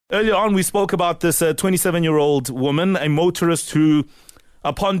Earlier on, we spoke about this 27-year-old woman, a motorist who,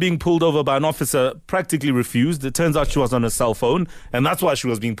 upon being pulled over by an officer, practically refused. It turns out she was on a cell phone, and that's why she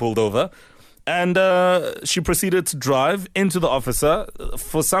was being pulled over. And she proceeded to drive into the officer.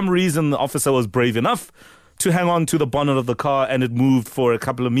 For some reason, the officer was brave enough to hang on to the bonnet of the car, and it moved for a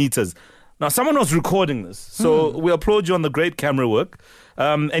couple of meters. Now, someone was recording this, so we applaud you on the great camera work.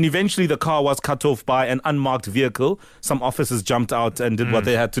 And eventually the car was cut off by an unmarked vehicle. Some officers jumped out and did what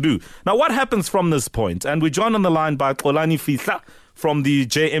they had to do. Now, what happens from this point? And we're joined on the line by Xolani Fihla from the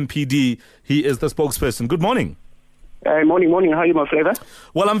JMPD. He is the spokesperson. Good morning. Morning. How are you, my flavor?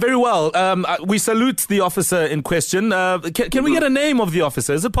 Well, I'm very well. We salute the officer in question. Can we get a name of the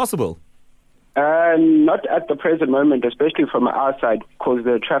officer? Is it possible? Not at the present moment, especially from our side, because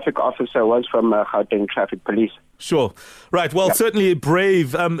the traffic officer was from Gauteng Traffic Police. Sure. Right. Well, certainly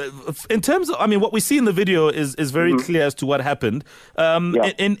brave. In terms of, what we see in the video is very clear as to what happened.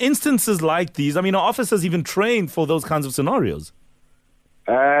 In instances like these, are officers even trained for those kinds of scenarios?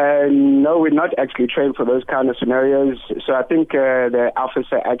 No, we're not actually trained for those kind of scenarios. So I think the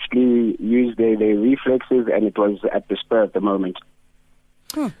officer actually used their reflexes, and it was at the spur of the moment.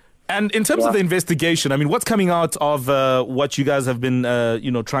 And in terms of the investigation, what's coming out of what you guys have been,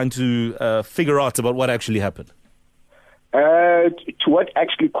 trying to figure out about what actually happened? To what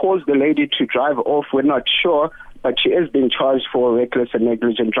actually caused the lady to drive off, we're not sure. But she is being charged for reckless and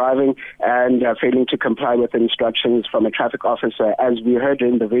negligent driving and failing to comply with instructions from a traffic officer. As we heard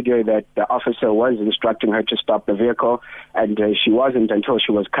in the video, that the officer was instructing her to stop the vehicle, and she wasn't until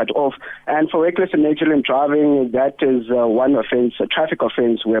she was cut off. And for reckless and negligent driving, that is one offense, a traffic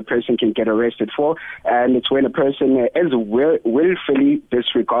offense, where a person can get arrested for. And it's when a person is willfully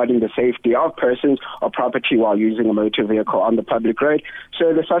disregarding the safety of persons or property while using a motor vehicle on the public road.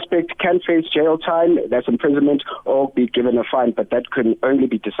 So the suspect can face jail time, that's imprisonment, or be given a fine, but that can only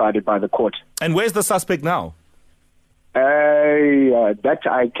be decided by the court. And where's the suspect now? That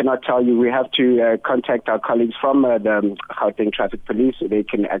I cannot tell you. We have to contact our colleagues from the Gauteng Traffic Police, so they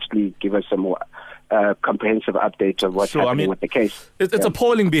can actually give us a more comprehensive update of what's happening with the case. It's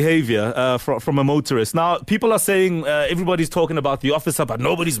appalling behavior from a motorist. Now, people are saying everybody's talking about the officer, but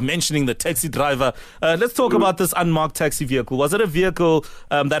nobody's mentioning the taxi driver. Let's talk about this unmarked taxi vehicle. Was it a vehicle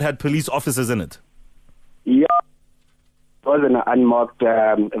that had police officers in it? Yeah. It was an unmarked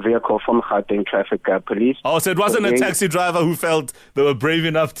vehicle from Gauteng Traffic Police. Oh, so it wasn't a taxi driver who felt they were brave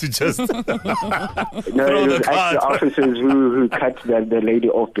enough to just No, throw it was the car. actually officers who cut the lady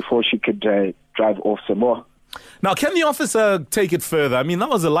off before she could drive off some more. Now, can the officer take it further? That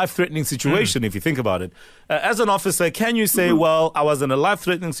was a life-threatening situation, if you think about it. As an officer, can you say, well, I was in a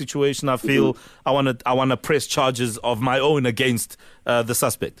life-threatening situation, I feel I want to press charges of my own against the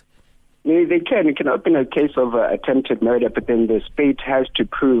suspect? They can. It can open a case of attempted murder, but then the state has to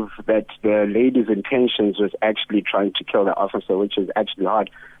prove that the lady's intentions was actually trying to kill the officer, which is actually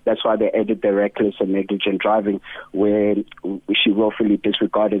hard. That's why they added the reckless and negligent driving, where she willfully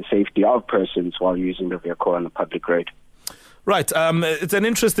disregarded safety of persons while using the vehicle on a public road. Right. It's an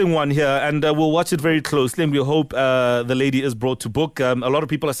interesting one here, and we'll watch it very closely, and we hope the lady is brought to book. A lot of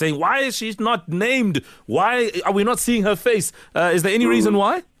people are saying, why is she not named? Why are we not seeing her face? Is there any reason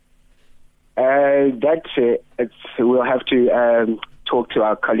why? We'll have to talk to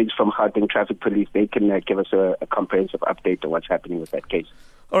our colleagues from Gauteng Traffic Police. They can give us a comprehensive update on what's happening with that case.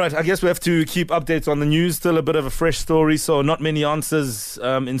 All right, I guess we have to keep updates on the news. Still a bit of a fresh story, so not many answers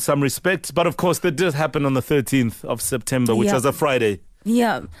in some respects. But of course, that did happen on the 13th of September, which was a Friday.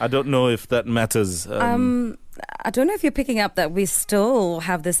 Yeah. I don't know if that matters. I don't know if you're picking up that we still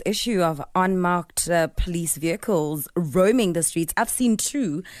have this issue of unmarked police vehicles roaming the streets. I've seen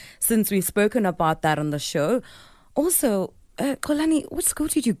two since we've spoken about that on the show. Also, Xolani, what school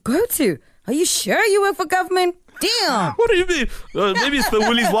did you go to? Are you sure you work for government? Damn. What do you mean? Maybe it's the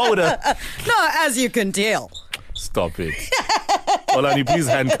Woolies Wilder. No, as you can tell. Stop it. Xolani, please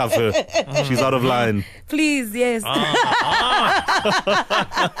handcuff her. She's out of line. Please, yes.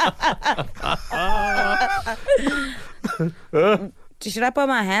 Should I put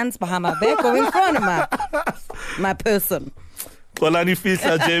my hands behind my back or in front of my person? Xolani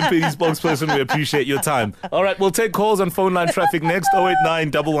Fihla, JMPD Spokesperson, we appreciate your time. All right, we'll take calls on phone line traffic next,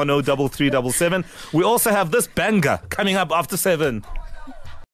 089 110 3377. We also have this banger coming up after 7.